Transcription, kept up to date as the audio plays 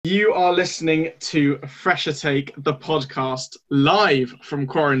You are listening to Fresher Take, the podcast, live from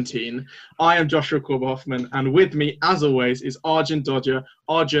quarantine. I am Joshua Corber-Hoffman, and with me, as always, is Arjun Dodger.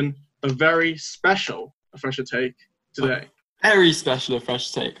 Arjun, a very special Fresher Take today. Very special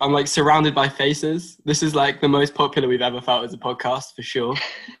Fresher Take. I'm like surrounded by faces. This is like the most popular we've ever felt as a podcast, for sure.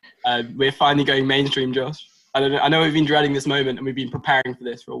 We're finally going mainstream, Josh. I know we've been dreading this moment, and we've been preparing for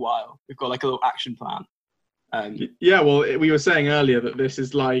this for a while. We've got like a little action plan. We were saying earlier that this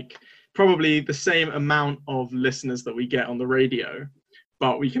is like probably the same amount of listeners that we get on the radio,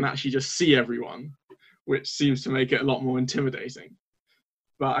 but we can actually just see everyone, which seems to make it a lot more intimidating.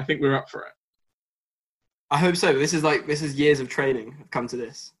 But I think we're up for it. I hope so. This is years of training have come to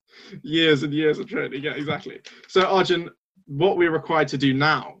this. Years and years of training, yeah, exactly. So Arjun, what we're required to do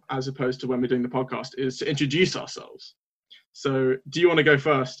now, as opposed to when we're doing the podcast, is to introduce ourselves. So do you want to go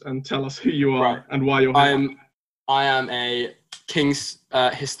first and tell us who you are and why you're here? I am a King's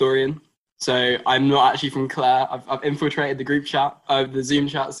historian. So I'm not actually from Clare. I've infiltrated the group chat, the Zoom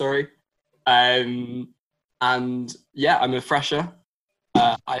chat, sorry. And yeah, I'm a fresher.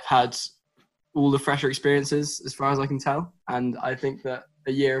 I've had all the fresher experiences as far as I can tell. And I think that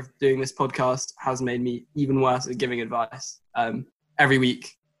a year of doing this podcast has made me even worse at giving advice. Every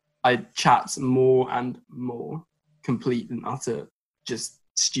week I chat more and more complete and utter just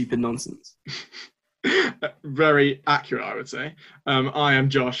stupid nonsense. Very accurate, I would say. I am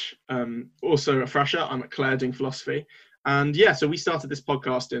Josh, also a fresher. I'm at Clare doing philosophy. And yeah, so we started this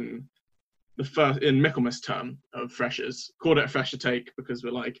podcast in Michaelmas term of freshers. Called it a Fresher Take because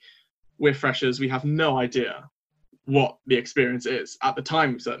we're freshers. We have no idea what the experience is. At the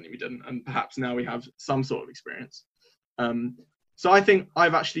time, certainly we didn't. And perhaps now we have some sort of experience. So I think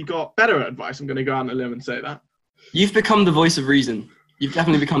I've actually got better advice. I'm going to go out on a limb and say that. You've become the voice of reason. You've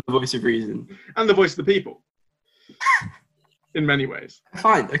definitely become the voice of reason. And the voice of the people. In many ways.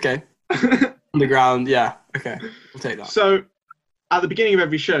 Fine, okay. On the ground, yeah, okay. I'll take that. So, at the beginning of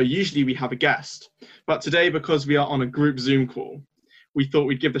every show, usually we have a guest. But today, because we are on a group Zoom call, we thought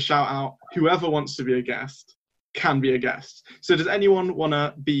we'd give the shout out. Whoever wants to be a guest can be a guest. So does anyone want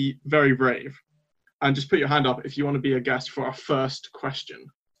to be very brave? And just put your hand up if you want to be a guest for our first question.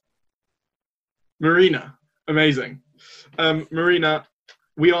 Marina. Amazing. Marina,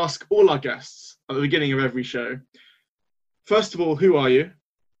 we ask all our guests at the beginning of every show, first of all, who are you?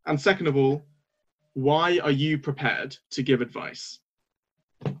 And second of all, why are you prepared to give advice?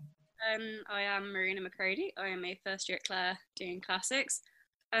 I am Marina McCready. I am a first year at Clare doing classics.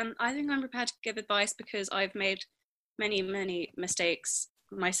 I think I'm prepared to give advice because I've made many, many mistakes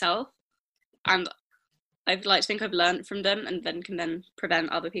myself. And I'd like to think I've learned from them and then can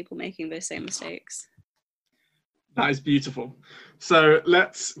prevent other people making those same mistakes. That is beautiful. So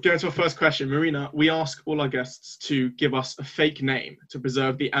let's go to our first question. Marina, we ask all our guests to give us a fake name to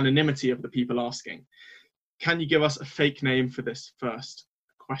preserve the anonymity of the people asking. Can you give us a fake name for this first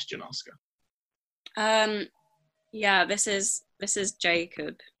question asker? Yeah, this is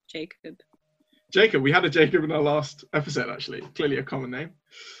Jacob. Jacob, we had a Jacob in our last episode, actually. Clearly a common name.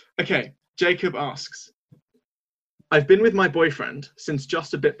 Okay, Jacob asks, I've been with my boyfriend since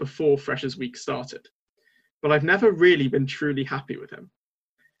just a bit before Freshers Week started, but I've never really been truly happy with him.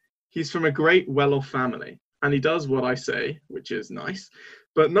 He's from a great, well-off family, and he does what I say, which is nice,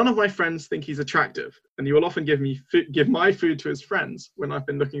 but none of my friends think he's attractive, and he will often give my food to his friends when I've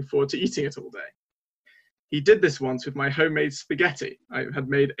been looking forward to eating it all day. He did this once with my homemade spaghetti I had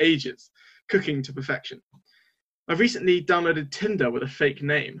made ages, cooking to perfection. I've recently downloaded Tinder with a fake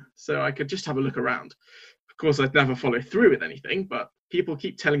name, so I could just have a look around. Of course, I'd never follow through with anything, but people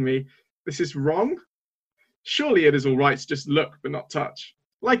keep telling me, this is wrong? Surely it is all right to just look but not touch,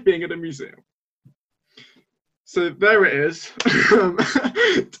 like being at a museum. So there it is.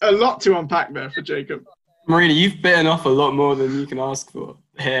 A lot to unpack there for Jacob. Marina, you've bitten off a lot more than you can ask for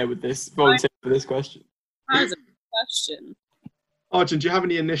here with this volunteer for this question. As a question. Arjun, do you have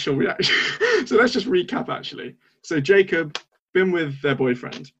any initial reaction? So let's just recap, actually. So Jacob, been with their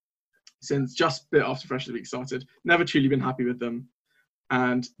boyfriend since just a bit after Freshers Week started, never truly been happy with them.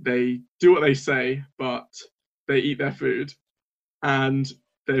 And they do what they say, but they eat their food. And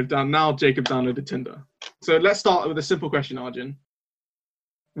now Jacob downloaded Tinder. So let's start with a simple question, Arjun.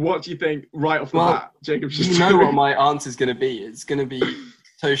 What do you think right off the bat, Jacob should do? You know what my answer is going to be. It's going to be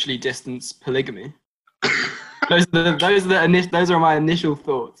socially distanced polygamy. Those are my initial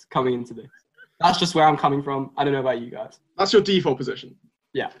thoughts coming into this. That's just where I'm coming from. I don't know about you guys. That's your default position?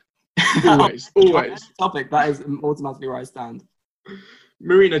 Yeah. Always. Topic, that is automatically where I stand.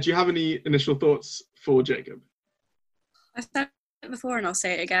 Marina, do you have any initial thoughts for Jacob? I said it before and I'll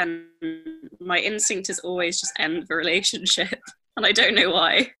say it again. My instinct is always just end the relationship. And I don't know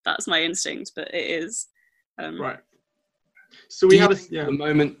why. That's my instinct, but it is. Right. So we have the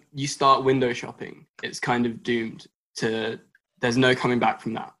moment you start window shopping, it's kind of doomed to. There's no coming back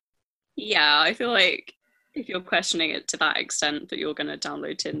from that. Yeah, I feel like if you're questioning it to that extent that you're going to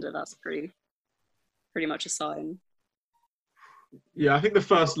download Tinder, that's pretty much a sign. Yeah, I think the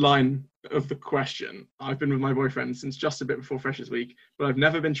first line of the question, I've been with my boyfriend since just a bit before Freshers Week, but I've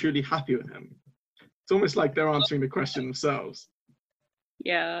never been truly happy with him. It's almost like they're answering the question themselves.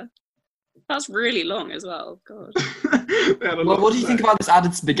 Yeah. That's really long as well. God. Well, what do you think about this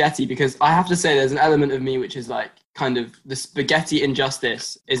added spaghetti? Because I have to say there's an element of me which is like kind of the spaghetti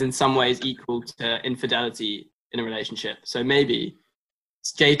injustice is in some ways equal to infidelity in a relationship. So maybe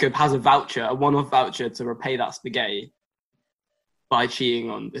Jacob has a one-off voucher to repay that spaghetti by cheating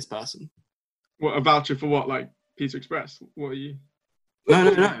on this person. What, a voucher for what? Like Pizza Express? What are you?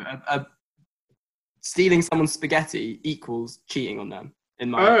 No. Stealing someone's spaghetti equals cheating on them.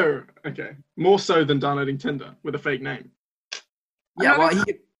 Oh, okay. More so than downloading Tinder with a fake name. Yeah, well,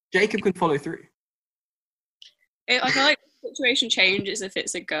 Jacob can follow through. I feel like the situation changes if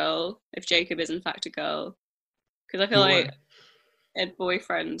it's a girl, if Jacob is in fact a girl. Because I feel like a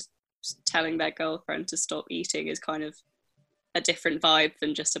boyfriend telling their girlfriend to stop eating is kind of a different vibe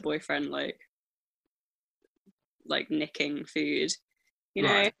than just a boyfriend like nicking food. You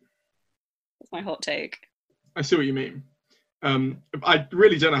know? Right. That's my hot take. I see what you mean. I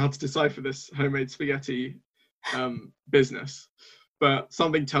really don't know how to decipher this homemade spaghetti business, but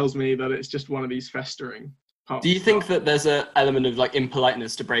something tells me that it's just one of these festering parts. Do you think that there's an element of like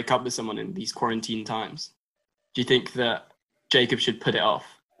impoliteness to break up with someone in these quarantine times? Do you think that Jacob should put it off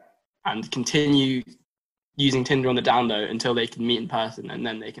and continue using Tinder on the down low until they can meet in person and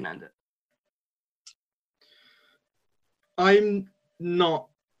then they can end it? I'm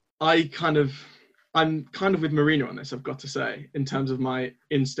kind of with Marina on this, I've got to say, in terms of my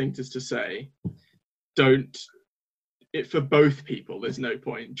instinct is to say, for both people, there's no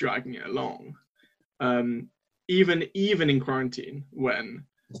point dragging it along. Even in quarantine when,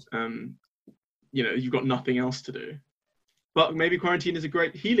 you've got nothing else to do. But maybe quarantine is a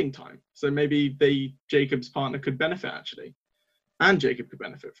great healing time. So maybe Jacob's partner could benefit actually. And Jacob could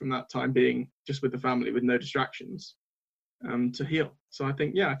benefit from that time being just with the family with no distractions to heal. So I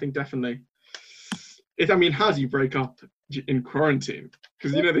think definitely. How do you break up in quarantine?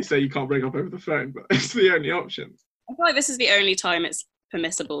 Because they say you can't break up over the phone, but it's the only option. I feel like this is the only time it's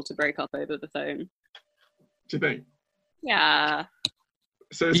permissible to break up over the phone. Do you think? Yeah.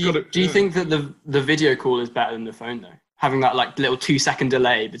 So do you think that the video call is better than the phone though? Having that like little 2-second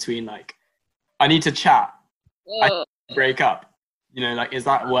delay between like, I need to chat, I need to break up. Is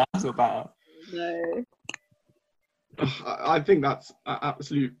that worse or better? No. I think that's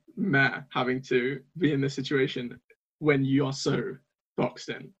absolute meh, having to be in this situation when you are so boxed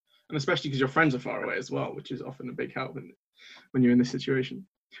in, and especially because your friends are far away as well, which is often a big help when you're in this situation.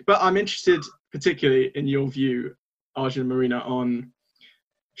 But I'm interested particularly in your view, Arjun and Marina, on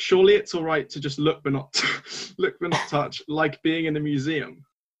surely it's all right to just look but not touch, like being in a museum.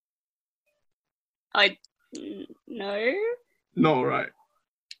 No. Not all right.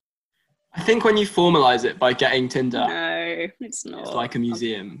 I think when you formalize it by getting Tinder, no, it's not. It's like a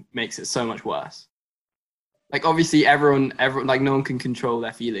museum, makes it so much worse. Like obviously everyone, like no one can control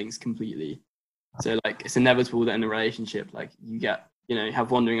their feelings completely. So like it's inevitable that in a relationship, like you get, you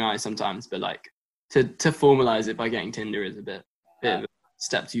have wandering eyes sometimes, but like to formalize it by getting Tinder is a bit of a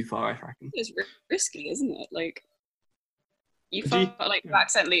step too far, I reckon. It's risky, isn't it? Like you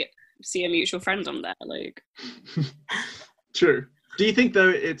accidentally see a mutual friend on there, like. True. Do you think though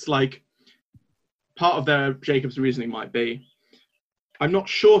it's like part of Jacob's reasoning might be, I'm not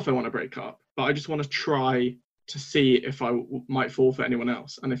sure if I want to break up, but I just want to try to see if I might fall for anyone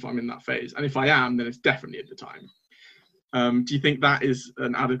else and if I'm in that phase. And if I am, then it's definitely at the time. Do you think that is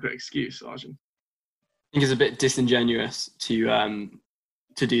an adequate excuse, Arjun? I think it's a bit disingenuous to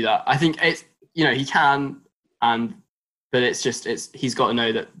do that. I think it's, he can, but he's got to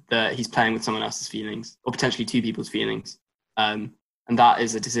know that he's playing with someone else's feelings or potentially two people's feelings. And that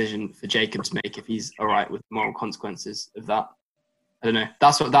is a decision for Jacob to make if he's all right with the moral consequences of that. I don't know.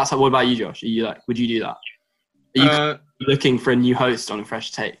 What about you, Josh? Are you would you do that? Are you looking for a new host on a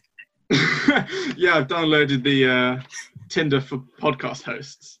fresh take? Yeah, I've downloaded the Tinder for podcast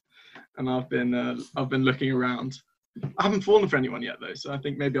hosts, and I've been looking around. I haven't fallen for anyone yet though, so I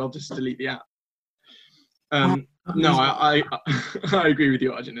think maybe I'll just delete the app. No, I agree with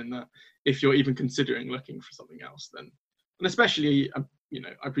you, Arjun, in that if you're even considering looking for something else, then. And especially,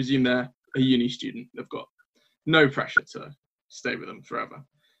 I presume they're a uni student. They've got no pressure to stay with them forever.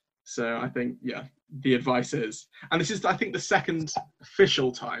 So I think, yeah, the advice is, and this is, I think, the second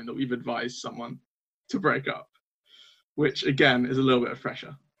official time that we've advised someone to break up, which again is a little bit of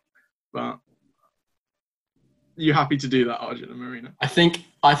pressure. But you happy to do that, Arjun and Marina? I think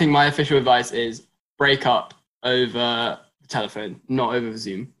my official advice is break up over telephone, not over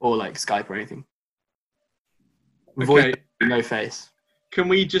Zoom or like Skype or anything. Avoid no face. Can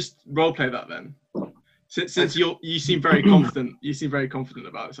we just role play that then? Since you seem very confident,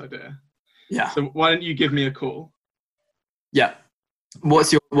 about this idea. Yeah. So why don't you give me a call? Yeah.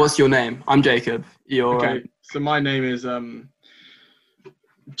 What's your name? I'm Jacob. You're okay. So my name is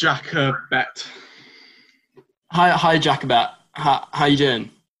Jacobet. Hi Jacobet. How you doing?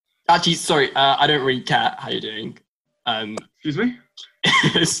 Actually, sorry, I don't really care how you're doing. Excuse me?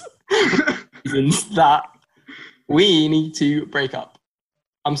 Reasons that we need to break up.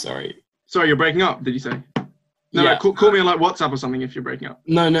 I'm sorry. Sorry, you're breaking up, did you say? No, yeah. Call me on like WhatsApp or something if you're breaking up.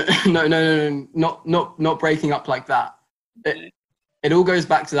 No, not breaking up like that. It all goes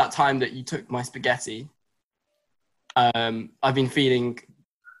back to that time that you took my spaghetti. I've been feeling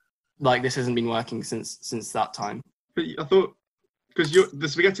like this hasn't been working since that time. But I thought, because the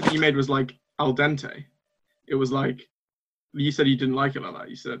spaghetti that you made was like al dente. It was like, you said you didn't like it like that.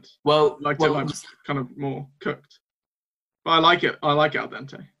 You said it like kind of more cooked. But I like it al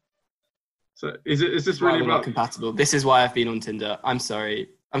dente. So is this really not compatible? This is why I've been on Tinder. I'm sorry.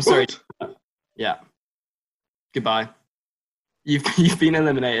 Yeah. Goodbye. You've been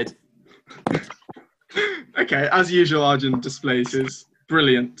eliminated. Okay, as usual, Arjun displays his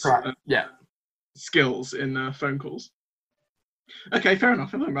brilliant skills in phone calls. Okay, fair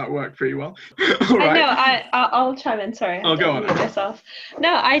enough. I think that worked pretty well. All right. I'll chime in. Sorry. Oh, go on. Myself.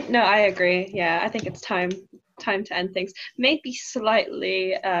 No, I agree. Yeah, I think it's time to end things. Maybe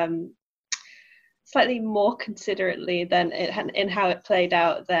slightly more considerately than in how it played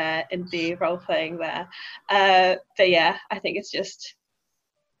out there in the role playing there. But yeah, I think it's just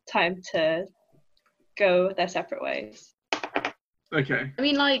time to go their separate ways. Okay. I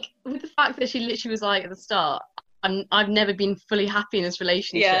mean, like, with the fact that she literally was like at the start, I've never been fully happy in this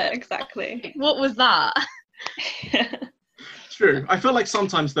relationship. Yeah, exactly. What was that? True. I feel like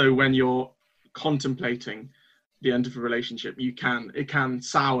sometimes though, when you're contemplating the end of a relationship, it can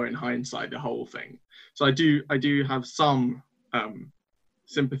sour in hindsight the whole thing. So I do have some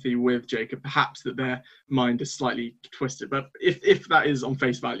sympathy with Jacob, perhaps that their mind is slightly twisted. But if that is on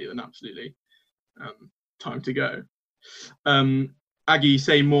face value, then absolutely time to go. Aggie, you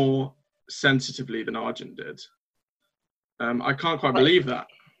say more sensitively than Arjun did. I can't quite believe that.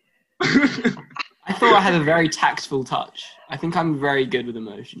 I thought I had a very tactful touch. I think I'm very good with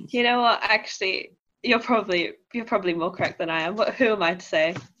emotions. You know what? Actually, you're probably more correct than I am. But who am I to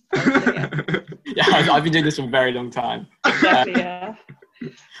say? Yeah, I've been doing this for a very long time. Exactly. Yeah.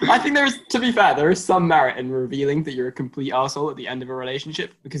 I think there is some merit in revealing that you're a complete arsehole at the end of a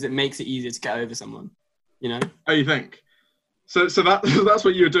relationship, because it makes it easier to get over someone. You know? Oh, you think? So that's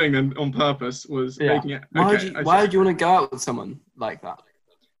what you were doing then on purpose, was making it. Why would you want to go out with someone like that?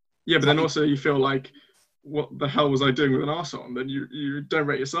 Yeah, but then also you feel like, what the hell was I doing with an arsehole? And then you don't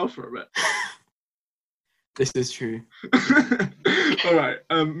rate yourself for a bit. This is true. All right.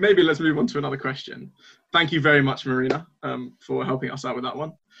 Maybe let's move on to another question. Thank you very much, Marina, for helping us out with that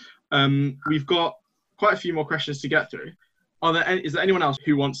one. We've got quite a few more questions to get through. Is there anyone else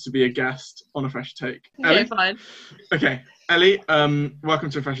who wants to be a guest on A Fresher Take? Okay, fine. Okay. Ellie, welcome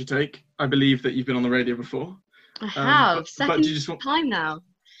to A Fresher Take. I believe that you've been on the radio before. I have. But do you just want... time now.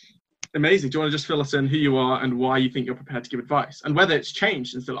 Amazing. Do you want to just fill us in who you are and why you think you're prepared to give advice, and whether it's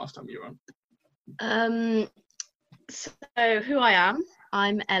changed since the last time you were on? So who I am,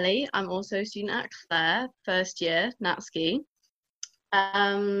 I'm Ellie. I'm also a student at Clare, first year, Natski.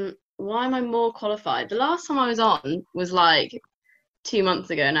 Why am I more qualified? The last time I was on was like 2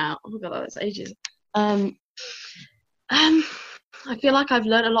 months ago now. Oh my god, that's ages. I feel like I've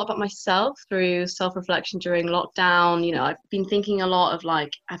learned a lot about myself through self-reflection during lockdown. You know, I've been thinking a lot of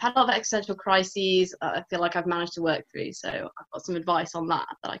like, I've had a lot of existential crises. I feel like I've managed to work through. So I've got some advice on that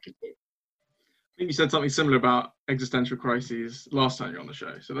I could do. I think you said something similar about existential crises last time you were on the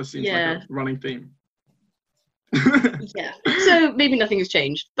show. So that seems like a running theme. Yeah. So maybe nothing has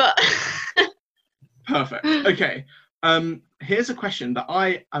changed, but... Perfect. Okay. Here's a question that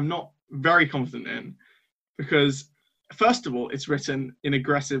I am not very confident in, because first of all, it's written in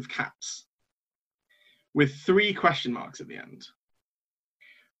aggressive caps with 3 question marks at the end.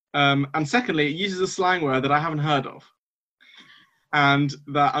 And secondly, it uses a slang word that I haven't heard of. And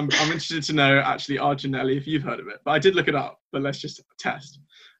that I'm interested to know, actually, Arjun and Ellie, if you've heard of it. But I did look it up, but let's just test.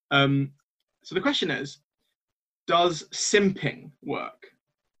 So the question is, does simping work?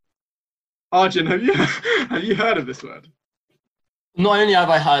 Arjun, have you heard of this word? Not only have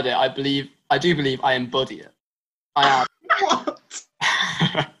I heard it, I do believe I embody it. I am. What?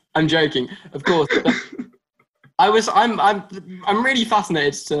 I'm joking, of course. But I'm really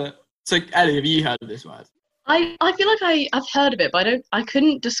fascinated to. So, Ellie, have you heard of this word? I feel like I've heard of it, but I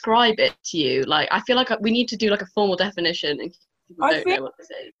couldn't describe it to you. Like, I feel like we need to do like a formal definition in case people don't know what this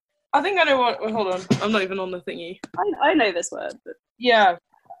is. I think I know what. Well, hold on, I'm not even on the thingy. I know this word, but Yeah,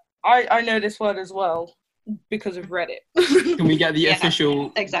 I know this word as well because of Reddit. Can we get the Yeah,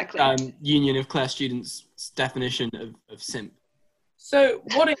 official Exactly. Union of Clare Students definition of simp? So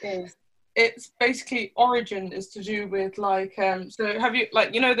what it is, it's basically origin is to do with like so have you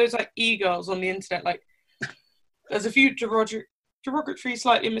like those like e-girls on the internet, like there's a few derogatory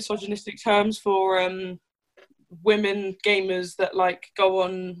slightly misogynistic terms for women gamers that like go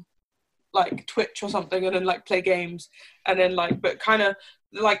on like Twitch or something and then like play games and then like but kind of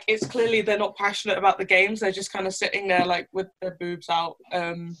like it's clearly they're not passionate about the games, they're just kind of sitting there like with their boobs out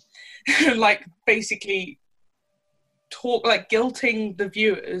like basically talk like guilting the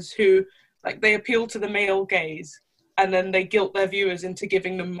viewers who like they appeal to the male gaze and then they guilt their viewers into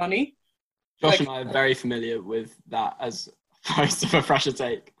giving them money. Josh Like- and I are very familiar with that as most of a fresher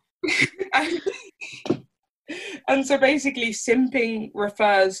take. And so basically simping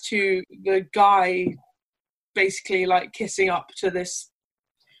refers to the guy basically like kissing up to this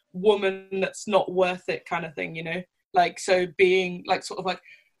woman that's not worth it kind of thing, like so being like sort of like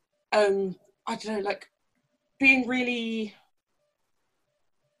I don't know, like being really,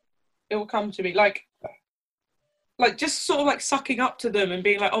 it will come to me like just sort of like sucking up to them and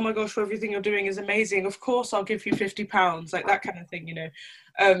being like, oh my gosh, everything you're doing is amazing, of course I'll give you £50, like that kind of thing,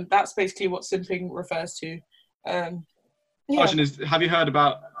 that's basically what simping refers to. Question is, have you heard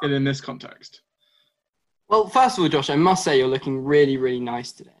about it in this context? Well, first of all, Josh, I must say you're looking really, really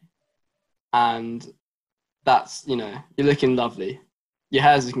nice today. And that's, you're looking lovely. Your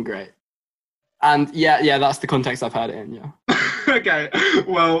hair's looking great. And yeah, that's the context I've heard it in, yeah. Okay,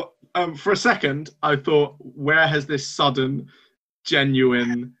 well, for a second, I thought, where has this sudden,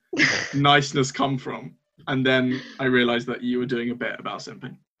 genuine niceness come from? And then I realised that you were doing a bit about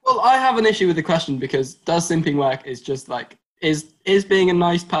simping. Well, I have an issue with the question because does simping work is just like, is being a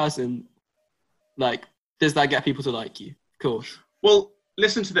nice person, like, does that get people to like you? Of course. Well,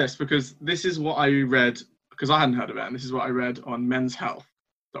 listen to this, because this is what I read, because I hadn't heard of it, and this is what I read on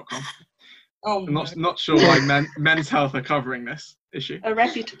menshealth.com. Oh, I'm no. not sure why Men's Health are covering this issue. A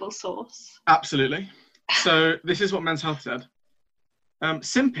reputable source. Absolutely. So this is what Men's Health said.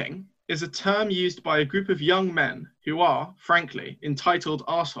 Simping is a term used by a group of young men who are, frankly, entitled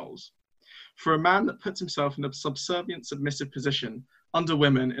arseholes, for a man that puts himself in a subservient, submissive position under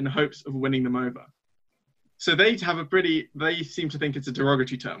women in hopes of winning them over. So they seem to think it's a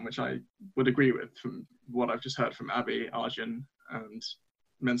derogatory term, which I would agree with from what I've just heard from Abby, Arjun, and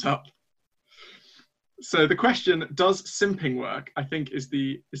Men's Health. So the question, does simping work, I think is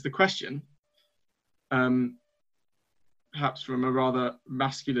the question, perhaps from a rather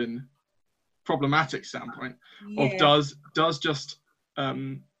masculine, problematic standpoint, of does just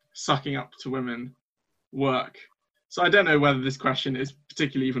sucking up to women work? So I don't know whether this question is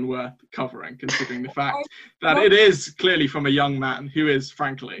particularly even worth covering, considering the fact that it is clearly from a young man who is,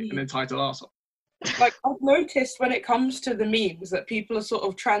 frankly, an entitled arsehole. Like, I've noticed when it comes to the memes that people are sort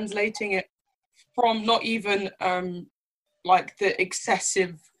of translating it from not even like the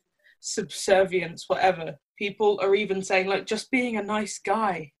excessive subservience, whatever. People are even saying like, just being a nice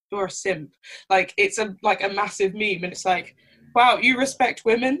guy, you're a simp. Like, it's a massive meme, and it's like, wow, you respect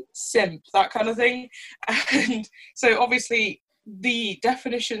women, simp, that kind of thing. And so obviously the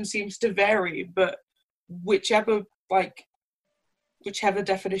definition seems to vary, but whichever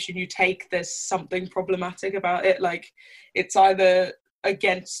definition you take, there's something problematic about it. Like, it's either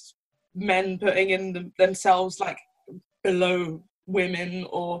against men putting in themselves like below women,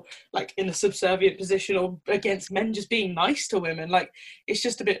 or like in a subservient position, or against men just being nice to women. Like, it's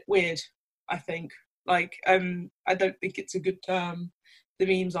just a bit weird, I think. Like, I don't think it's a good term. The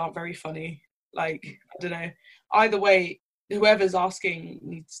memes aren't very funny. Like, I don't know. Either way, whoever's asking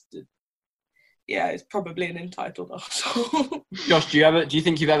needs to, it's probably an entitled asshole. Josh, do you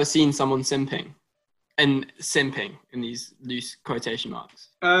think you've ever seen someone simping? And simping in these loose quotation marks?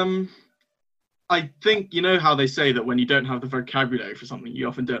 I think, you know how they say that when you don't have the vocabulary for something, you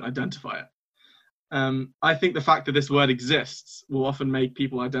often don't identify it. I think the fact that this word exists will often make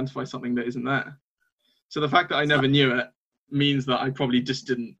people identify something that isn't there. So the fact that I never knew it means that I probably just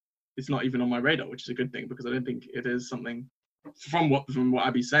didn't, it's not even on my radar, which is a good thing, because I don't think it is something, from what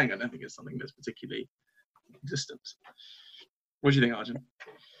Abby's saying, I don't think it's something that's particularly existent. What do you think, Arjun?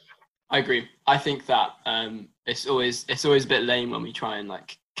 I agree. I think that it's always a bit lame when we try and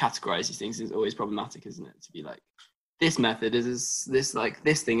like categorize these things. It's always problematic, isn't it? To be like, this method is this like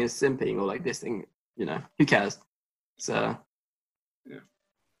this thing is simping, or like this thing, you know, who cares? So yeah.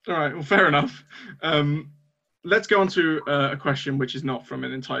 All right. Well, fair enough. Let's go on to a question which is not from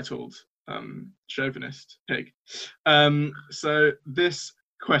an entitled chauvinist pig. So this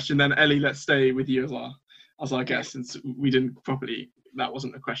question then, Ellie, let's stay with you as our guest, since we didn't properly. That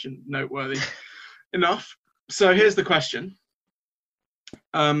wasn't a question noteworthy enough. So here's the question.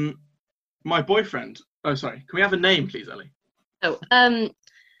 My boyfriend. Oh, sorry. Can we have a name, please, Ellie? Oh,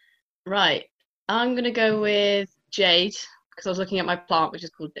 right. I'm gonna go with Jade because I was looking at my plant, which is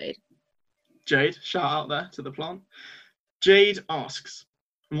called Jade. Jade, shout out there to the plant. Jade asks,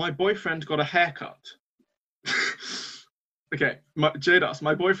 my boyfriend got a haircut. Okay, Jade asks,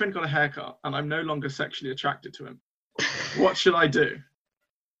 my boyfriend got a haircut and I'm no longer sexually attracted to him. What should I do?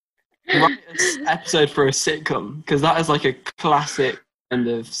 Write an episode for a sitcom, because that is like a classic kind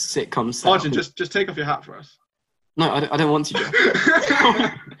of sitcom setup. Arjun, just take off your hat for us. No, I don't want to.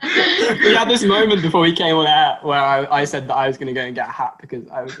 We had this moment before we came on air where I said that I was going to go and get a hat because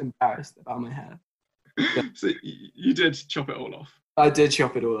I was embarrassed about my hair. So you did chop it all off. I did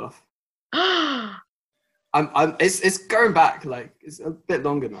chop it all off. It's going back, like it's a bit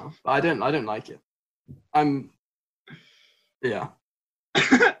longer now, but I don't like it. Yeah.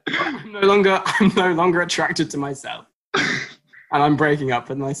 I'm no longer attracted to myself, and I'm breaking up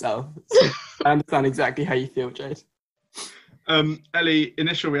with myself. So I understand exactly how you feel, Jade. Ellie,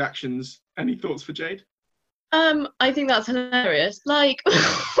 initial reactions. Any thoughts for Jade? I think that's hilarious. Like,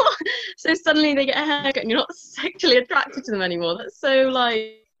 so suddenly they get a haircut and you're not sexually attracted to them anymore. That's so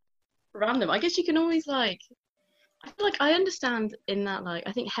like random. I guess you can always like. I feel like I understand in that like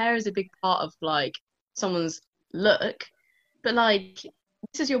I think hair is a big part of like someone's look, but like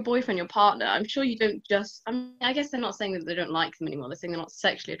this is your boyfriend, your partner. I'm sure you don't just. I mean, I guess they're not saying that they don't like them anymore. They're saying they're not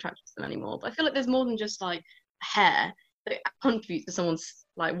sexually attracted to them anymore. But I feel like there's more than just like hair that contributes to someone's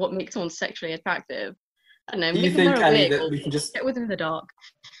like what makes someone sexually attractive. I don't know. Do you think, Ellie, that we can just get with him in the dark?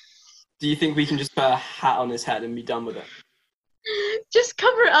 Do you think we can just put a hat on his head and be done with it? Just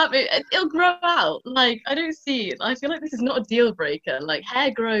cover it up. It'll grow out. Like I don't see it. I feel like this is not a deal breaker. Like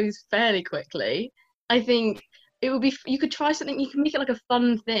hair grows fairly quickly. I think it would be. You could try something. You can make it like a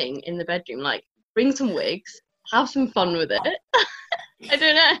fun thing in the bedroom. Like bring some wigs, have some fun with it. I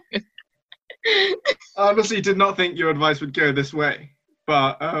don't know. I honestly did not think your advice would go this way,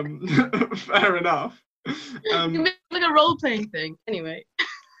 but fair enough. You make like a role-playing thing. Anyway.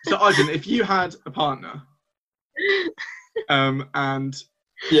 So Arjun, if you had a partner, and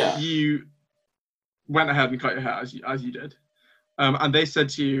you went ahead and cut your hair as you did, and they said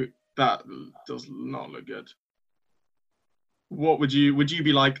to you that does not look good, what would you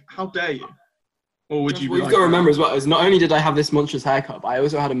be like? How dare you? Or would you? Well, you've got to remember as well is not only did I have this monstrous haircut, but I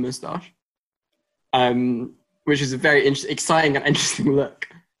also had a moustache, which is a very exciting and interesting look.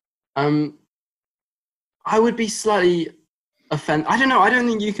 I would be slightly offended. I don't know. I don't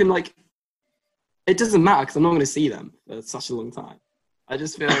think you can like. It doesn't matter because I'm not going to see them for such a long time. I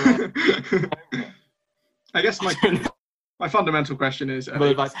just feel like. I guess my fundamental question is.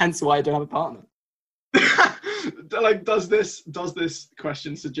 Hence why I don't have a partner. Like, does this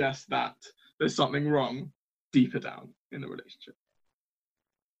question suggest that there's something wrong deeper down in the relationship?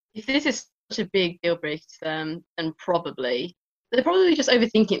 If this is such a big deal breaker to them, then they're probably just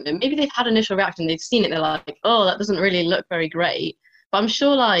overthinking them. Maybe they've had initial reaction, they've seen it, they're like, oh, that doesn't really look very great. But I'm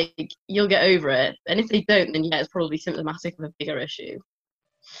sure like you'll get over it. And if they don't, then yeah, it's probably symptomatic of a bigger issue.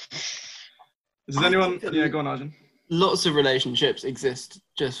 Does anyone? Yeah, go on, Arjun. Lots of relationships exist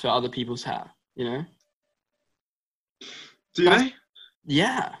just for other people's hair, you know? Do they?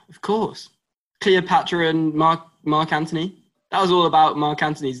 Yeah, of course. Cleopatra and Mark Antony. That was all about Mark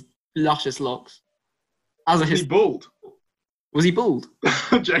Antony's luscious locks. Was he bald? Was he bald?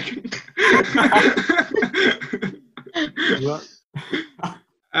 I'm joking.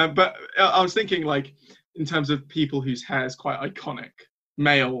 But I was thinking, like, in terms of people whose hair is quite iconic,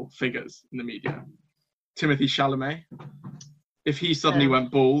 male figures in the media. Timothée Chalamet. If he suddenly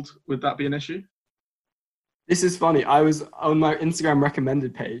went bald, would that be an issue? This is funny. I was on my Instagram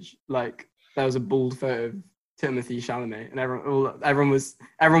recommended page. Like, there was a bald photo of Timothée Chalamet, and everyone was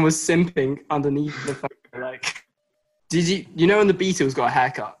simping underneath the photo. Like, did you know when the Beatles got a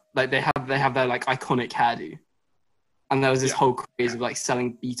haircut? Like they have their like iconic hairdo, and there was this whole craze of like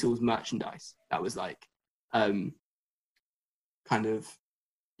selling Beatles merchandise that was like, kind of,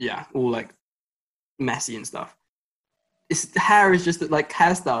 all like messy and stuff. Hair is just like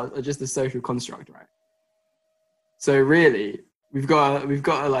hairstyles are just a social construct, right? So really, we've got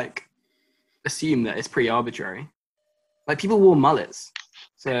to like assume that it's pretty arbitrary. Like people wore mullets,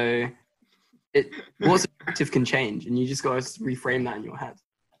 so what's attractive can change, and you just got to reframe that in your head.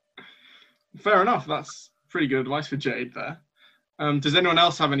 Fair enough. That's pretty good advice for Jade there. Does anyone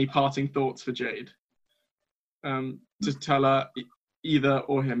else have any parting thoughts for Jade? To tell her either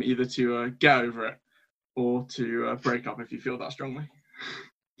to get over it or to break up if you feel that strongly.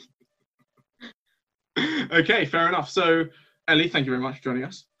 Okay, fair enough. So, Ellie, thank you very much for joining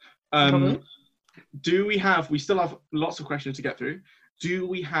us. We still have lots of questions to get through. Do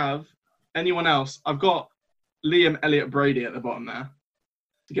we have anyone else? I've got Liam Elliott Brady at the bottom there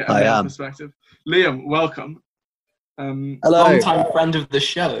to get a male perspective. Liam, welcome. Hello. Long-time friend of the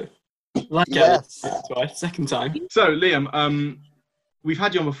show. Yes. Twice, second time. So, Liam, we've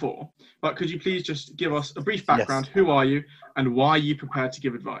had you on before, but could you please just give us a brief background? Yes. Who are you and why are you prepared to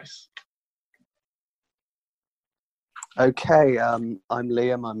give advice? Okay, I'm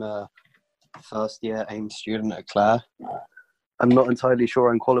Liam. I'm a first-year AIM student at Clare. I'm not entirely sure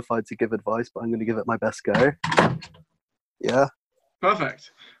I'm qualified to give advice, but I'm going to give it my best go. Yeah.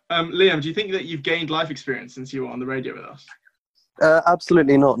 Perfect. Liam, do you think that you've gained life experience since you were on the radio with us?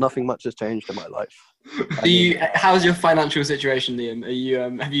 Absolutely not. Nothing much has changed in my life. How's your financial situation, Liam? Are you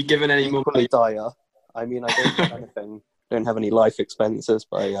have you given any more money? Dire. I mean, I don't have anything. Don't have any life expenses,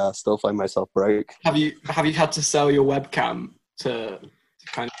 but I still find myself broke. Have you had to sell your webcam to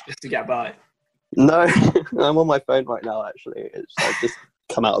kind of just to get by? No, I'm on my phone right now. Actually, I just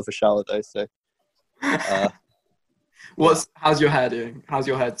come out of a shower though. So, how's your hair doing? How's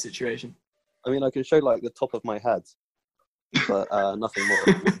your head situation? I mean, I can show like the top of my head, but nothing more.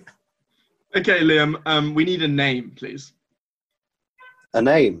 Okay, Liam. We need a name, please. A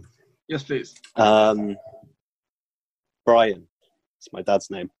name? Yes, please. Brian. It's my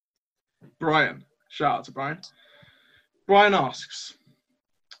dad's name. Brian. Shout out to Brian. Brian asks.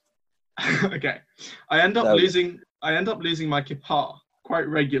 Okay. I end up losing my kippah quite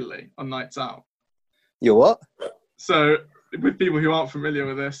regularly on nights out. Your what? So, with people who aren't familiar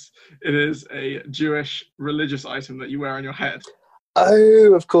with this, it is a Jewish religious item that you wear on your head.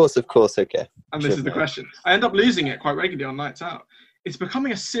 Oh, of course, okay. And this is the question. I end up losing it quite regularly on nights out. It's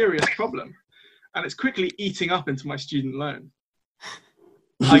becoming a serious problem, and it's quickly eating up into my student loan.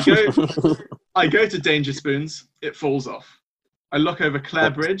 I go to Danger Spoons, it falls off. I look over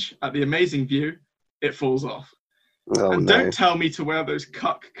Clare Bridge at the amazing view, it falls off. Oh, and no. Don't tell me to wear those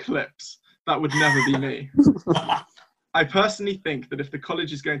cuck clips. That would never be me. I personally think that if the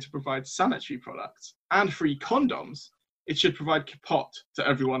college is going to provide sanitary products and free condoms, it should provide kapot to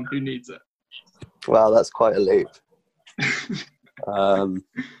everyone who needs it. Wow, that's quite a leap. Liam,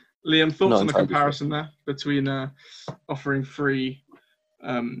 thoughts on the comparison there between offering free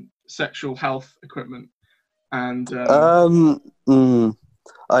sexual health equipment and... I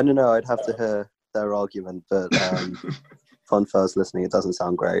don't know, I'd have to hear their argument, but fun first listening, it doesn't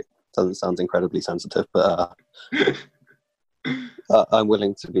sound great. It doesn't sound incredibly sensitive, but I'm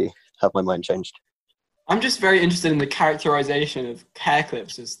willing to have my mind changed. I'm just very interested in the characterization of hair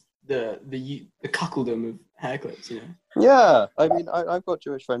clips as the cuckoldom of hair clips, you know? Yeah, I mean, I've got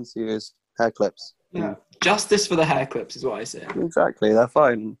Jewish friends who use hair clips. Yeah. Justice for the hair clips is what I say. Exactly, they're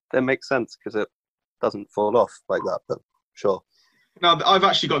fine. They make sense because it doesn't fall off like that, but sure. Now, I've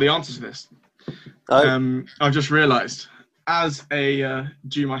actually got the answer to this. Oh. I've just realised, as a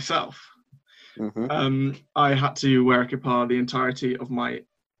Jew myself, I had to wear a kippah the entirety of my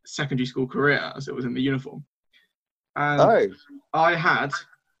secondary school career as it was in the uniform. And I had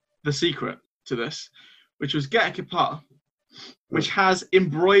the secret to this, which was get a kippah, which has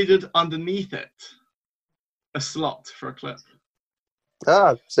embroidered underneath it a slot for a clip.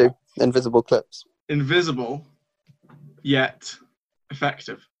 So invisible clips. Invisible, yet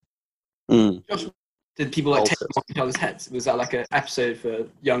effective. Josh, did people take them off each other's heads? Was that like an episode for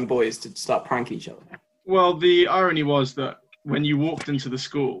young boys to start pranking each other? Well, the irony was that when you walked into the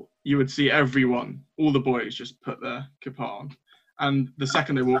school, you would see everyone, all the boys, just put their kippah on. And the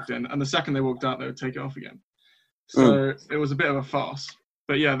second they walked in, and the second they walked out, they would take it off again. So it was a bit of a farce.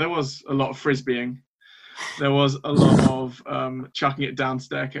 But yeah, there was a lot of frisbeeing. There was a lot of chucking it down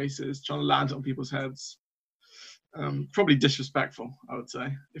staircases, trying to land on people's heads. Probably disrespectful, I would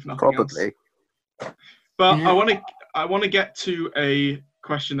say, if nothing else. But yeah. I want to get to a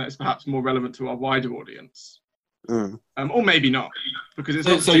question that is perhaps more relevant to our wider audience. Or maybe not, because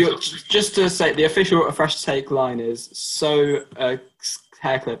it's just to say, the official A Fresh Take line is sew a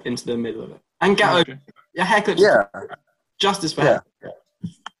hair clip into the middle of it and get over your hair clips. Yeah, justice for hair.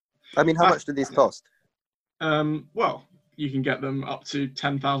 I mean, how much do these cost? Well, you can get them up to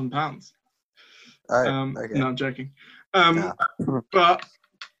 £10,000. Okay. No, I'm joking. But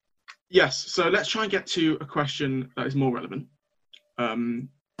Yes, so let's try and get to a question that is more relevant.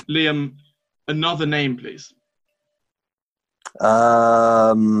 Liam, another name, please.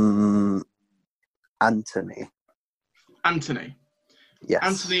 Anthony. Anthony. Yes.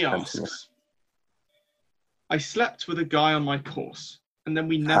 Anthony asks, Anthony. I slept with a guy on my course, and then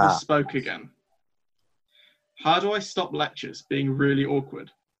we never spoke again. How do I stop lectures being really awkward?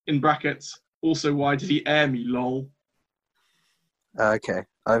 In brackets, also, why did he air me, lol? Okay.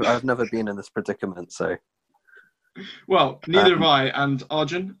 I've never been in this predicament, so. Well, neither have I, and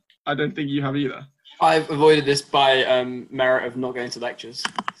Arjun, I don't think you have either. I've avoided this by merit of not going to lectures.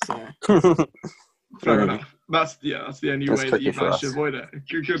 So Fair enough. That's the only That's way that you've tricky for managed to us. avoid it.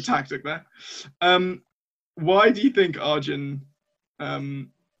 Good tactic there. Why do you think, Arjun, do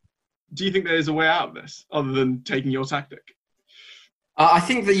you think there is a way out of this other than taking your tactic? I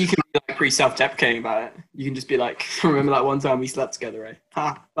think that you can be like pretty self-deprecating about it. You can just be like, remember that one time we slept together, eh?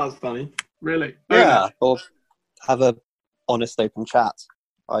 Ha, that was funny. Really? Yeah, or have a honest open chat.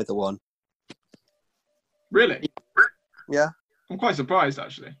 Either one. Really? Yeah. I'm quite surprised,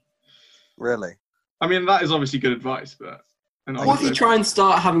 actually. Really. I mean, that is obviously good advice, but... What if you try and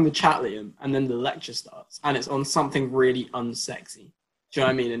start having the chat, Liam, and then the lecture starts, and it's on something really unsexy? Do you know what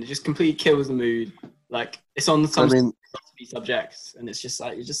I mean? And it just completely kills the mood. Like, it's on some subjects, and it's just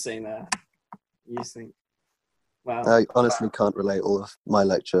like, you're just sitting there. You just think, wow. I honestly can't relate. All of my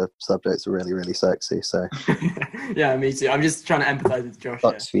lecture subjects are really, really sexy, so. Yeah, me too. I'm just trying to empathise with Josh.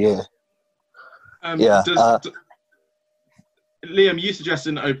 Sucks for you. Yeah. Liam, you suggested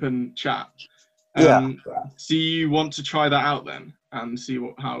an open chat. Yeah. So you want to try that out then and see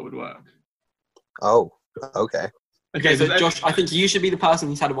how it would work? Oh, okay. Okay, so Josh, I think you should be the person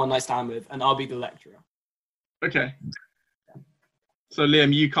he's had a one-night stand with, and I'll be the lecturer. Okay. So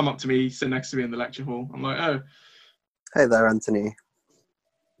Liam, you come up to me, sit next to me in the lecture hall. I'm like, oh. Hey there, Anthony.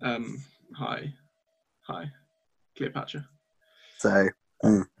 Hi, Cleopatra. So,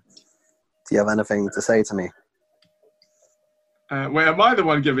 do you have anything to say to me? Wait, am I the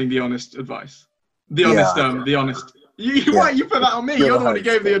one giving the honest advice? The honest. Why you put that on me? You're the one who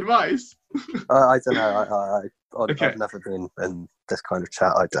gave the advice. I don't know. I've never been in this kind of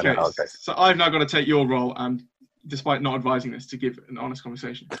chat. I don't know how it goes. So I've now got to take your role, and despite not advising this, to give an honest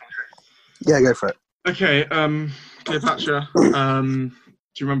conversation. Yeah, go for it. Okay, Cleopatra. Do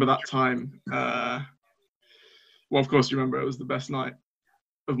you remember that time? Well, of course you remember. It was the best night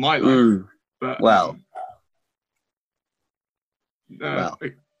of my life. But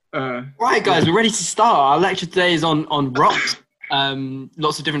right, guys, we're ready to start. Our lecture today is on rocks.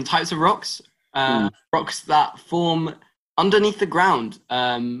 Lots of different types of rocks. Rocks that form underneath the ground.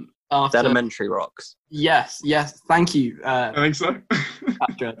 Sedimentary rocks. Yes. Thank you. I think so.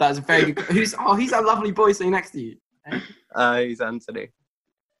 Patrick, that's a very good. Who's that lovely boy sitting next to you? He's Anthony.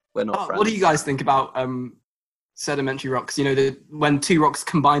 We're not friends. What do you guys think about sedimentary rocks? You know, when two rocks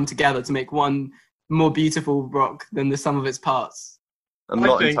combine together to make one more beautiful rock than the sum of its parts. I'm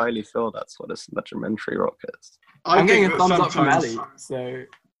not entirely sure that's what a sedimentary rock is. I'm getting a thumbs up from Ellie. So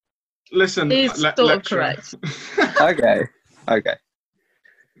listen, he's sort of correct. Okay.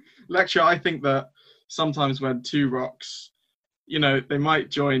 Lecture, I think that sometimes when two rocks, you know, they might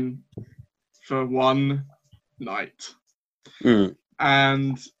join for one night.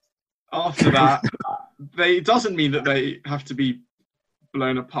 And after that, it doesn't mean that they have to be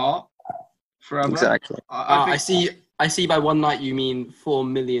blown apart forever. Exactly. I see by one night you mean 4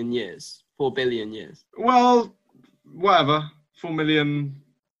 million years. 4 billion years. Well, whatever. 4 million.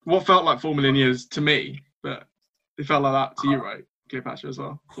 What felt like 4 million years to me, but it felt like that to you, right, Cleopatra, as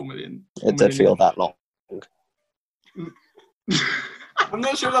well? 4 million. It did feel that long. I'm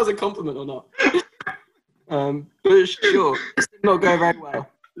not sure if that was a compliment or not. But sure, this did not go very well.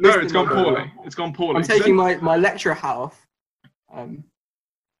 No, it's gone poorly. It's gone poorly. I'm taking my lecture half.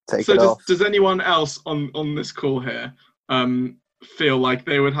 Does anyone else on this call here feel like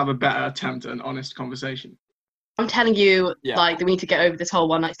they would have a better attempt at an honest conversation? I'm telling you, like, we need to get over this whole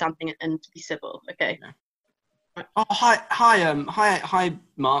one night stand thing and be civil, okay? Yeah. Oh, hi,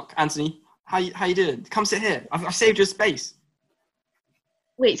 Mark, Anthony. How you doing? Come sit here. I've saved your space.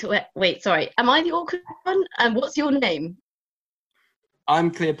 Wait, sorry. Am I the awkward one? And what's your name?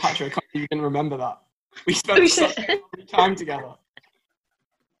 I'm Cleopatra. I can't believe you didn't remember that. We spent such time together.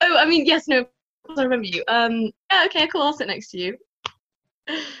 Oh, I mean, yes, no, of course I remember you. Yeah, okay, cool, I'll sit next to you.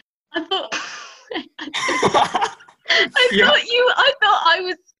 I thought I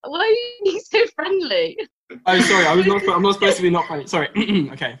was, why are you being so friendly? Oh, sorry, I'm not supposed to be not friendly. Sorry,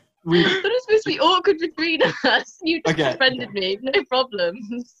 okay. I thought it was supposed to be awkward between us. You just befriended me, no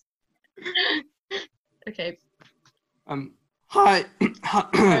problems. Okay. Hi.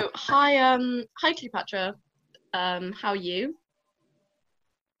 Oh, hi Cleopatra. How are you?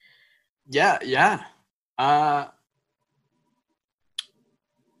 Yeah.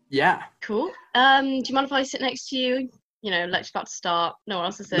 Yeah. Cool. Do you mind if I sit next to you? You know, lecture's about to start. No one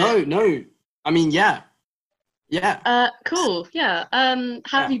else is there. No. I mean, yeah. Cool. Yeah.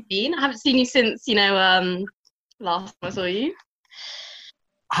 How have you been? I haven't seen you since, last time I saw you.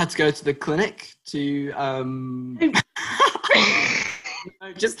 I had to go to the clinic to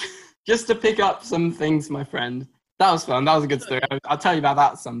just to pick up some things, my friend. That was fun. That was a good story. I'll tell you about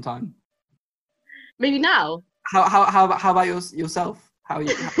that sometime. Maybe now. How about yourself? How are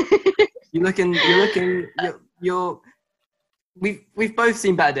you? You're looking. We've both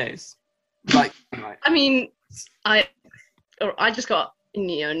seen better days. Like, I mean, I just got a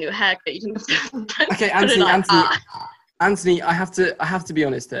new haircut. You can okay, Anthony, I have to be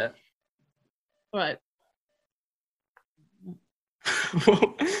honest here. Right.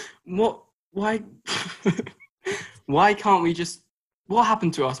 What? Why? Why can't we just? What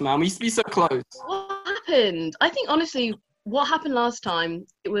happened to us, man? We used to be so close. What happened? I think honestly, what happened last time?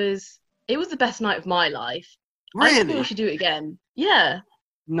 It was the best night of my life. I think Really? we should do it again. Yeah.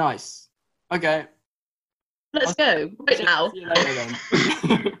 Nice. Okay. Let's go right now. See you later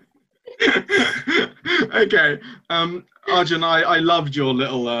then. Okay. Arjun, I loved your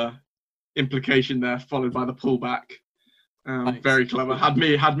little implication there, followed by the pullback. Thanks. Very clever. Had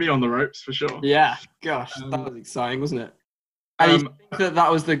me on the ropes for sure. Yeah. Gosh, that was exciting, wasn't it? And you think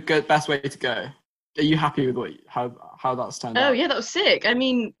that was the best way to go? Are you happy with how that's turned out? Oh yeah, that was sick. I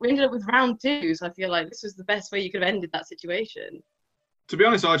mean, we ended up with round 2, so I feel like this was the best way you could have ended that situation. To be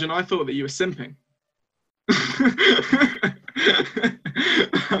honest, Arjun, I thought that you were simping.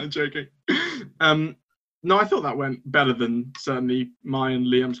 I'm joking. No, I thought that went better than certainly mine and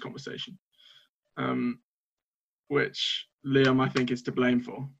Liam's conversation, which Liam I think is to blame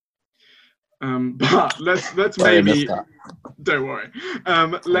for. But let's maybe don't worry.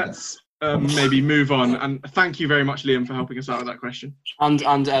 Let's maybe move on. And thank you very much, Liam, for helping us out with that question. And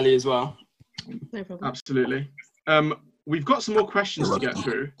Ellie as well. No problem. Absolutely. We've got some more questions to get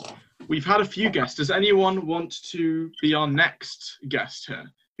through. We've had a few guests. Does anyone want to be our next guest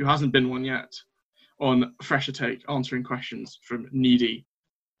here, who hasn't been one yet, on Fresher Take, answering questions from needy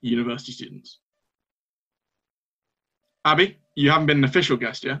university students? Abby, you haven't been an official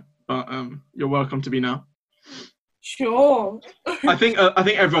guest yet, but you're welcome to be now. Sure. I think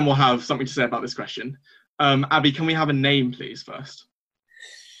everyone will have something to say about this question. Abby, can we have a name, please, first?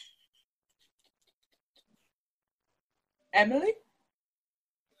 Emily?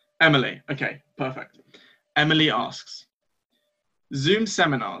 Emily. Okay, perfect. Emily asks, Zoom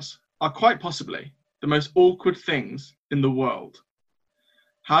seminars are quite possibly the most awkward things in the world.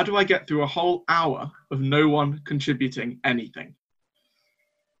 How do I get through a whole hour of no one contributing anything?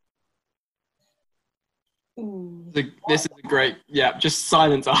 This is a great, just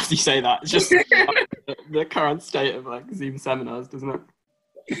silence after you say that. It's just the current state of like Zoom seminars, doesn't it?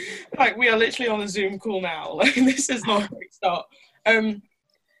 Like, we are literally on a Zoom call now. Like, this is not a great start.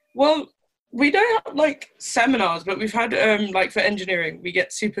 Well, we don't have like seminars, but we've had like for engineering, we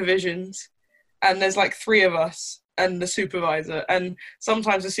get supervisions, and there's like 3 of us and the supervisor, and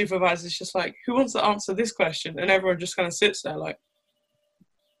sometimes the supervisor's just like, who wants to answer this question? And everyone just kind of sits there like,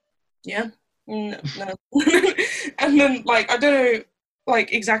 yeah, no. And then like, I don't know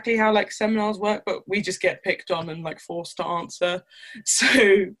like exactly how like seminars work, but we just get picked on and like forced to answer.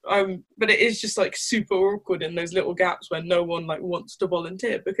 So but it is just like super awkward in those little gaps where no one like wants to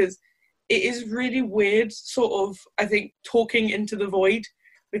volunteer, because it is really weird sort of, I think, talking into the void,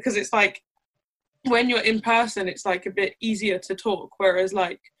 because it's like when you're in person it's like a bit easier to talk, whereas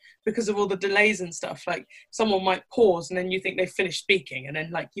like because of all the delays and stuff, like someone might pause and then you think they've finished speaking and then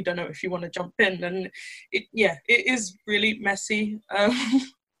like you don't know if you want to jump in, and it is really messy. I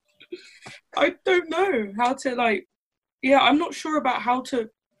don't know how to like, I'm not sure about how to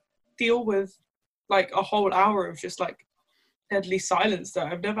deal with like a whole hour of just like deadly silence though.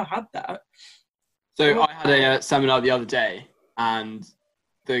 I've never had that. So I had a seminar the other day, and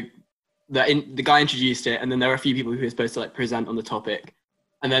the guy introduced it, and then there were a few people who were supposed to like present on the topic.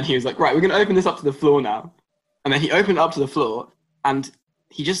 And then he was like, right, we're going to open this up to the floor now. And then he opened it up to the floor, and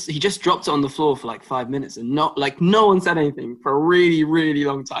he just dropped it on the floor for like 5 minutes, and no one said anything for a really, really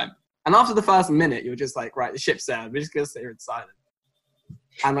long time. And after the first minute, you're just like, right, the ship's sailed. We're just going to sit here in silence.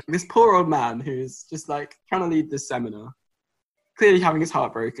 And like this poor old man who's just like trying to lead this seminar, clearly having his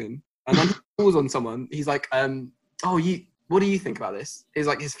heart broken. And then he calls on someone. He's like, what do you think about this? He's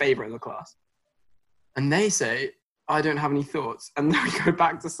like his favorite in the class. And they say, I don't have any thoughts. And then we go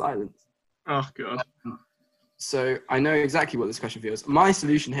back to silence. Oh, God. So I know exactly what this question feels. My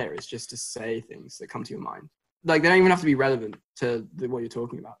solution here is just to say things that come to your mind. Like, they don't even have to be relevant to what you're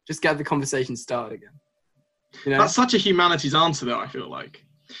talking about. Just get the conversation started again. You know? That's such a humanities answer, though, I feel like.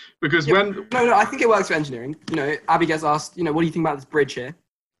 Because No, I think it works for engineering. You know, Abby gets asked, you know, what do you think about this bridge here?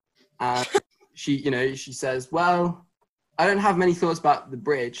 And she says, well, I don't have many thoughts about the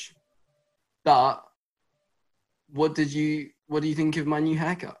bridge, but what do you think of my new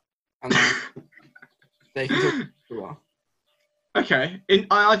haircut? And then they can talk for a while. Okay,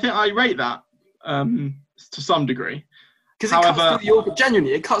 I think I rate that to some degree. Because it cuts through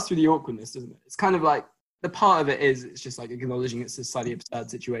genuinely, it cuts through the awkwardness, doesn't it? It's kind of like, the part of it is, it's just like acknowledging it's a slightly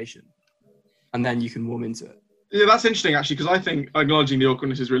absurd situation. And then you can warm into it. Yeah, that's interesting, actually, because I think acknowledging the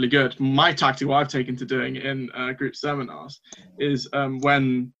awkwardness is really good. My tactic, what I've taken to doing in group seminars, is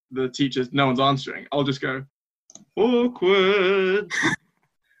when the teachers, no one's answering, I'll just go, awkward.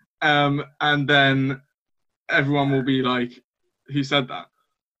 And then everyone will be like, who said that?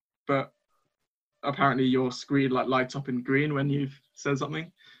 But apparently your screen lights up in green when you've said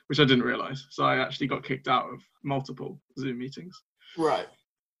something, which I didn't realise. So I actually got kicked out of multiple Zoom meetings. Right.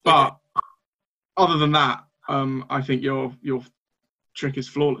 But other than that, I think your trick is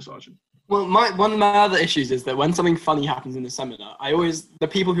flawless, Arjun. Well, one of my other issues is that when something funny happens in the seminar, the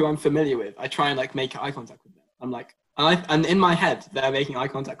people who I'm familiar with, I try and like make eye contact with them. I'm like, and in my head, they're making eye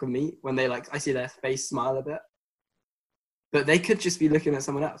contact with me when I see their face smile a bit. But they could just be looking at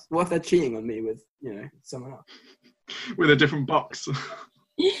someone else. What if they're cheating on me with, you know, someone else? With a different box.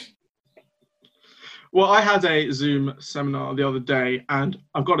 Well, I had a Zoom seminar the other day, and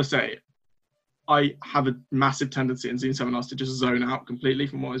I've got to say, I have a massive tendency in Zoom seminars to just zone out completely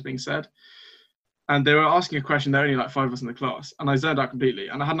from what was being said. And they were asking a question, there were only like 5 of us in the class, and I zoned out completely,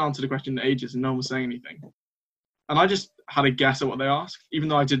 and I hadn't answered a question in ages, and no one was saying anything. And I just had a guess at what they asked, even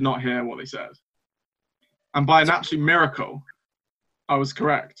though I did not hear what they said. And by an absolute miracle, I was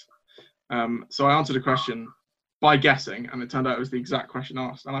correct. So I answered a question by guessing, and it turned out it was the exact question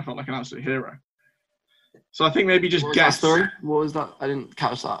asked, and I felt like an absolute hero. So I think maybe just guess. Story? What was that? I didn't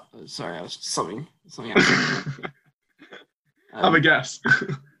catch that. Sorry, I was something else. Have a guess.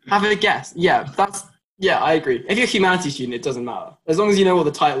 Have a guess. Yeah, I agree. If you're a humanities student, it doesn't matter. As long as you know what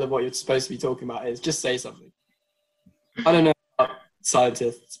the title of what you're supposed to be talking about is, just say something. I don't know about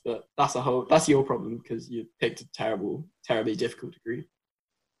scientists, but that's your problem because you picked a terribly difficult degree.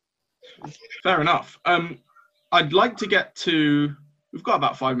 Fair enough. I'd like to get to, we've got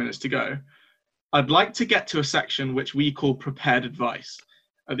about 5 minutes to go. I'd like to get to a section which we call prepared advice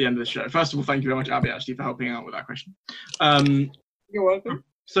at the end of the show. First of all, thank you very much, Abby, actually, for helping out with that question. You're welcome.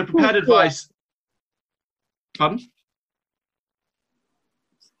 So prepared advice. Pardon?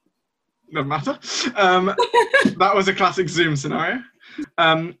 Doesn't matter. That was a classic Zoom scenario.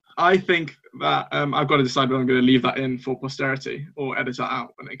 I think that I've got to decide whether I'm going to leave that in for posterity or edit that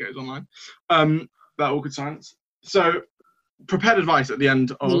out when it goes online. That awkward silence. So prepared advice at the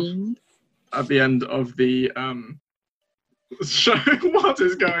end of the show. What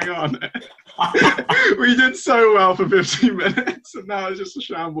is going on? We did so well for 15 minutes, and now it's just a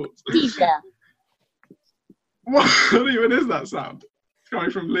shambles. What even is that sound? It's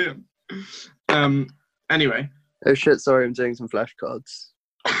coming from Liam. Anyway. Oh shit! Sorry, I'm doing some flashcards.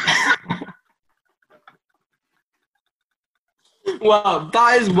 Well,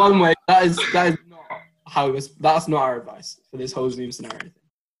 that is one way. That is not how it was. That's not our advice for this whole Zoom scenario.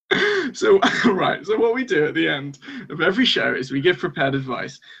 So, right. So what we do at the end of every show is we give prepared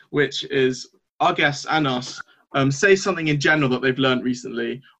advice, which is our guests and us say something in general that they've learned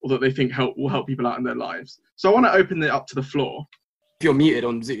recently or that they think will help people out in their lives. So I want to open it up to the floor. If you're muted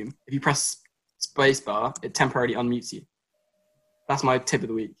on Zoom, if you press spacebar, it temporarily unmutes you. That's my tip of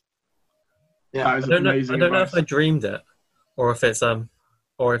the week. Yeah, I don't know if I dreamed it or if it's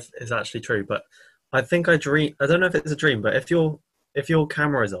actually true, but I think I dream. I don't know if it's a dream, but if your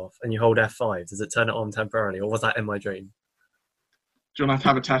camera is off and you hold F5, does it turn it on temporarily, or was that in my dream? Do you want to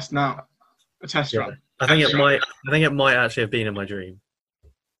have a test now? A test run? I think it might actually have been in my dream.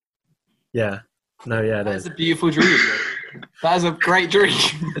 Yeah. No, yeah, it is. That's a beautiful dream. That is a great dream.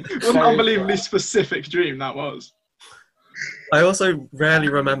 What an unbelievably specific dream that was. I also rarely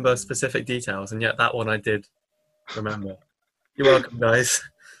remember specific details, and yet that one I did remember. You're welcome, guys.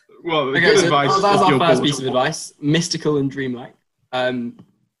 Well, good advice. That was our first piece of advice: mystical and dreamlike.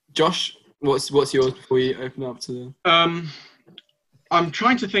 Josh, what's yours before you open up to the... I'm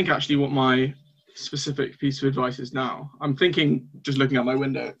trying to think actually what my specific piece of advice is now. I'm thinking, just looking out my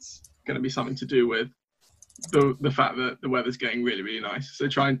window, it's going to be something to do with the fact that the weather's getting really, really nice. So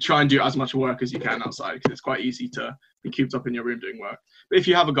try and do as much work as you can outside, because it's quite easy to be cooped up in your room doing work. But if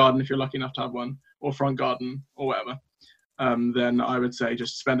you have a garden, if you're lucky enough to have one, or front garden or whatever, then I would say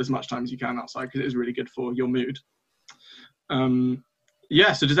just spend as much time as you can outside, because it is really good for your mood. So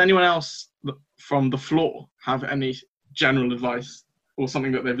does anyone else from the floor have any general advice or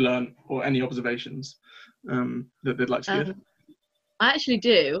something that they've learned, or any observations that they'd like to give? I actually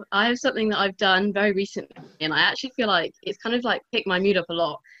do. I have something that I've done very recently, and I actually feel like it's kind of like picked my mood up a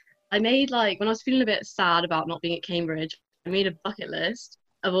lot. I made, like, when I was feeling a bit sad about not being at Cambridge, I made a bucket list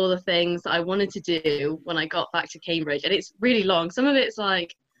of all the things that I wanted to do when I got back to Cambridge. And it's really long. Some of it's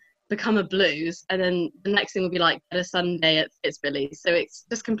like become a blues, and then the next thing will be like get a Sunday at Fitzbilly's. So it's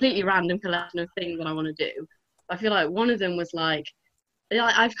just completely random collection of things that I want to do. I feel like one of them was like,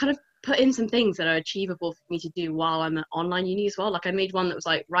 I've kind of put in some things that are achievable for me to do while I'm at online uni as well. Like I made one that was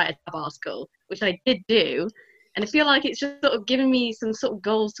like write a tab article, which I did do, and I feel like it's just sort of given me some sort of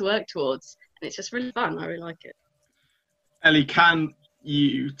goals to work towards, and it's just really fun. I really like it. Ellie, can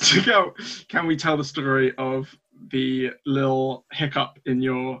we tell the story of the little hiccup in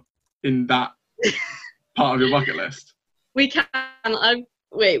that part of your bucket list? We can.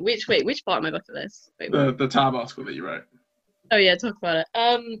 Which part of my bucket list? The tab article that you wrote. Oh yeah, talk about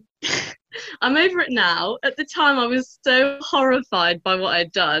it. I'm over it now. At the time, I was so horrified by what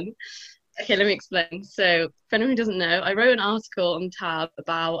I'd done. Okay, let me explain. So, for anyone who doesn't know, I wrote an article on Tab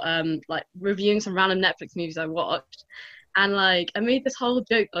about like reviewing some random Netflix movies I watched, and like I made this whole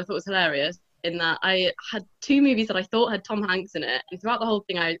joke that I thought was hilarious. In that I had 2 movies that I thought had Tom Hanks in it, and throughout the whole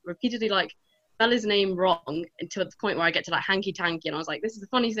thing, I repeatedly like spell his name wrong until the point where I get to like hanky tanky, and I was like, this is the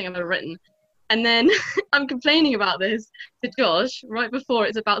funniest thing I've ever written. And then I'm complaining about this to Josh right before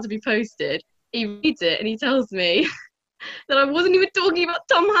it's about to be posted. He reads it and he tells me that I wasn't even talking about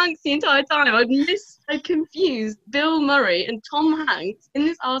Tom Hanks the entire time. I'd confused Bill Murray and Tom Hanks in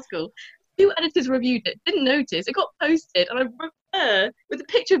this article. 2 editors reviewed it, didn't notice. It got posted, and I wrote there with a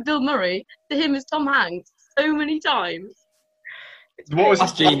picture of Bill Murray to him as Tom Hanks so many times.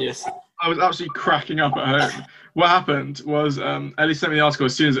 That's genius. I was absolutely cracking up at home. What happened was Ellie sent me the article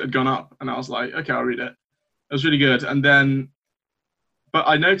as soon as it had gone up, and I was like, okay, I'll read it. It was really good. And then, but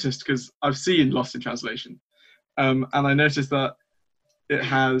I noticed, because I've seen Lost in Translation, and I noticed that it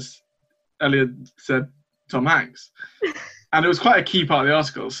has, Elliot said Tom Hanks. And it was quite a key part of the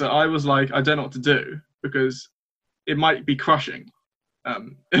article. So I was like, I don't know what to do, because it might be crushing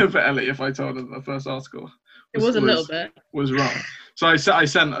for Ellie if I told her the first article was a little bit. Was wrong. So I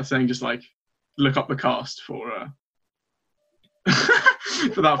sent a thing just like, look up the cast for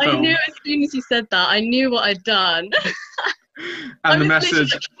for that film. I knew as soon as you said that, I knew what I'd done. And the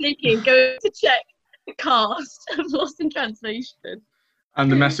message, going to check the cast of Lost in Translation.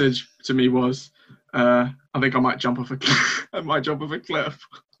 And the message to me was, I think I might jump off a cliff. I might jump off a cliff.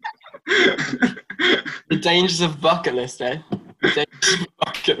 The dangers of bucket list, eh? The dangers of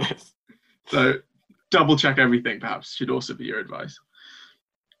bucket list. So double check everything, perhaps, should also be your advice.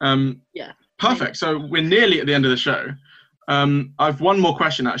 Yeah. Perfect. So we're nearly at the end of the show. I've one more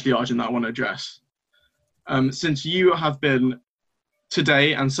question, actually, Arjun, that I want to address. Since you have been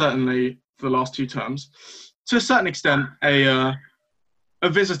today, and certainly for the last 2 terms, to a certain extent, a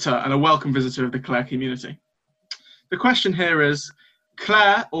visitor and a welcome visitor of the Clare community. The question here is,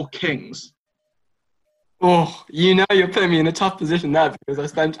 Clare or Kings? Oh, you're putting me in a tough position there, because I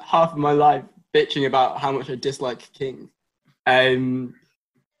spent half of my life bitching about how much I dislike Kings.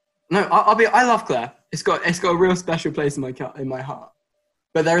 No, I love Clare. It's got a real special place in my heart.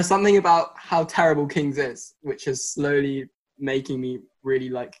 But there is something about how terrible Kings is, which is slowly making me really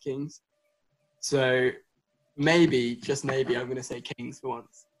like Kings. So maybe, just maybe, I'm going to say Kings for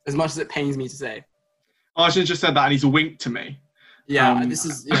once, as much as it pains me to say. Arjun just said that, and he's a wink to me. Yeah,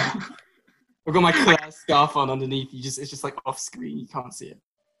 I've got my Clare scarf on underneath. It's just like off screen. You can't see it.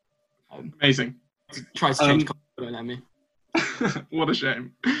 Amazing. Try to change colour, don't let me. What a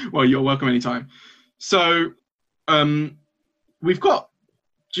shame. Well, you're welcome anytime. So, we've got.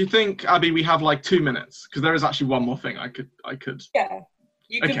 Do you think, Abby, we have like 2 minutes? Because there is actually one more thing I could. Yeah.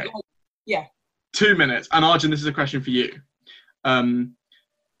 You could. Okay. Yeah. 2 minutes. And Arjun, this is a question for you.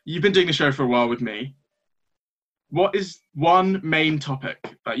 You've been doing the show for a while with me. What is one main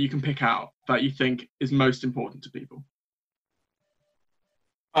topic that you can pick out that you think is most important to people?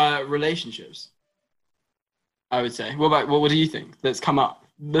 Relationships, I would say. What do you think that's come up?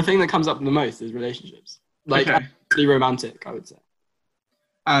 The thing that comes up the most is relationships. Like, Okay. actually romantic, I would say.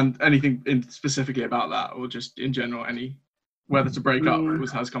 And anything specifically about that, or just in general, whether to break up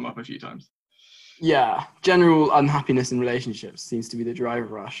has come up a few times? Yeah, general unhappiness in relationships seems to be the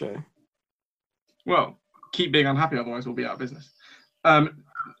driver of our show. Well, keep being unhappy, otherwise we'll be out of business.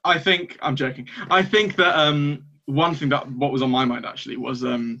 I think I'm joking. I think that one thing what was on my mind actually was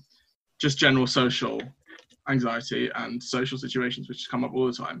just general social anxiety and social situations which come up all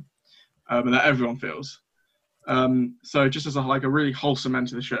the time, and that everyone feels. So just as a really wholesome end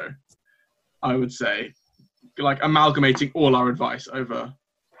to the show, I would say, like, amalgamating all our advice over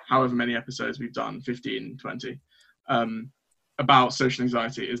however many episodes we've done, 15, 20, about social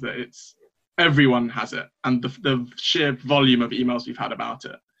anxiety, is that everyone has it, and the sheer volume of emails we've had about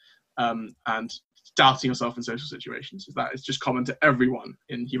it, and doubting yourself in social situations, is that it's just common to everyone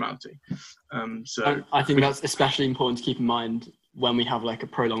in humanity. So I think that's especially important to keep in mind when we have like a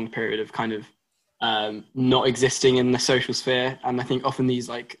prolonged period of kind of not existing in the social sphere, and I think often these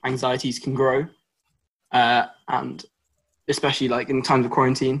like anxieties can grow, and especially like in times of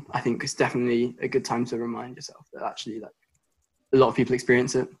quarantine, I think it's definitely a good time to remind yourself that actually like a lot of people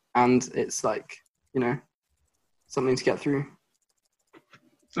experience it, and it's like, you know, something to get through.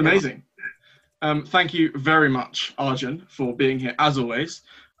 It's amazing. Thank you very much, Arjun, for being here as always.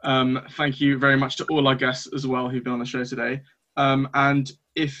 Thank you very much to all our guests as well who've been on the show today. And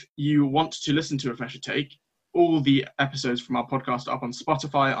if you want to listen to A Fresher Take, all the episodes from our podcast are up on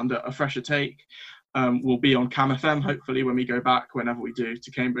Spotify under A Fresher Take. Will be on Cam FM, hopefully, when we go back, whenever we do,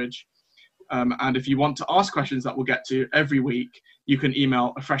 to Cambridge. And if you want to ask questions that we'll get to every week, you can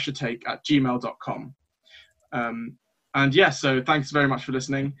email afreshertake@gmail.com. And yeah, so thanks very much for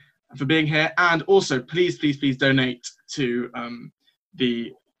listening and for being here. And also, please donate to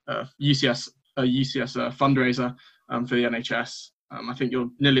the UCS fundraiser for the NHS. I think you're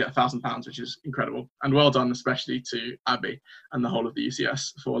nearly at £1,000, which is incredible. And well done, especially to Abby and the whole of the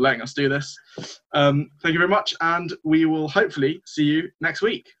UCS for letting us do this. Thank you very much, and we will hopefully see you next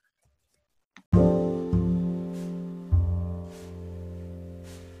week.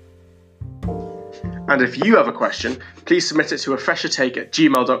 And if you have a question, please submit it to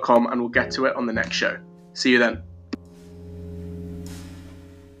afreshertake@gmail.com and we'll get to it on the next show. See you then.